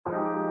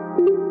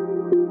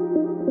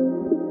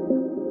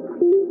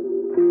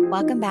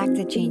Welcome back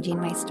to Changing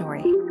My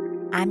Story.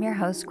 I'm your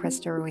host,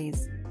 Krista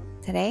Ruiz.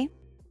 Today,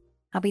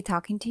 I'll be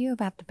talking to you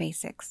about the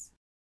basics.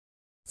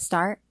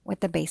 Start with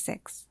the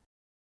basics.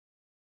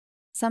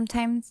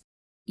 Sometimes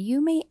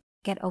you may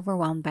get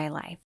overwhelmed by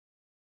life.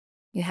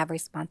 You have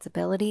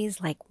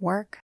responsibilities like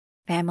work,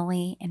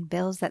 family, and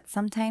bills that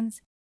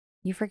sometimes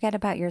you forget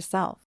about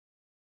yourself.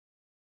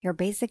 Your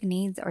basic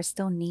needs are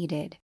still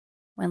needed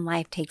when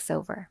life takes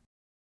over.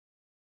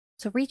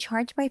 So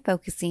recharge by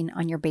focusing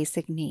on your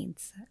basic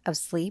needs of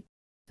sleep,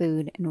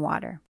 food, and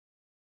water.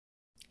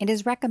 It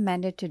is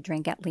recommended to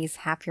drink at least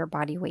half your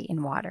body weight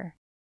in water.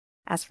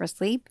 As for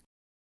sleep,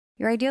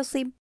 your ideal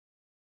sleep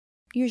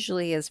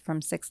usually is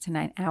from 6 to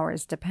 9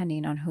 hours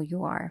depending on who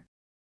you are.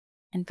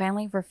 And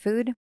finally, for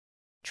food,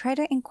 try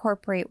to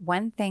incorporate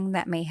one thing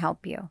that may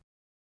help you.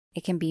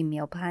 It can be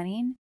meal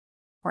planning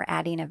or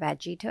adding a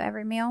veggie to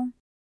every meal.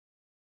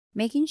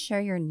 Making sure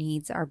your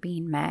needs are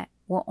being met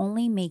will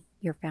only make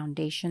your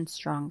foundation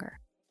stronger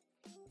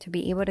to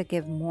be able to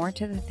give more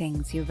to the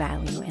things you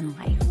value in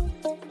life.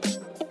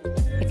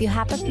 If you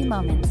have a few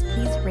moments,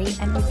 please rate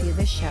and review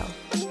the show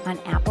on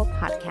Apple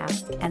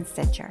Podcasts and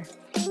Stitcher.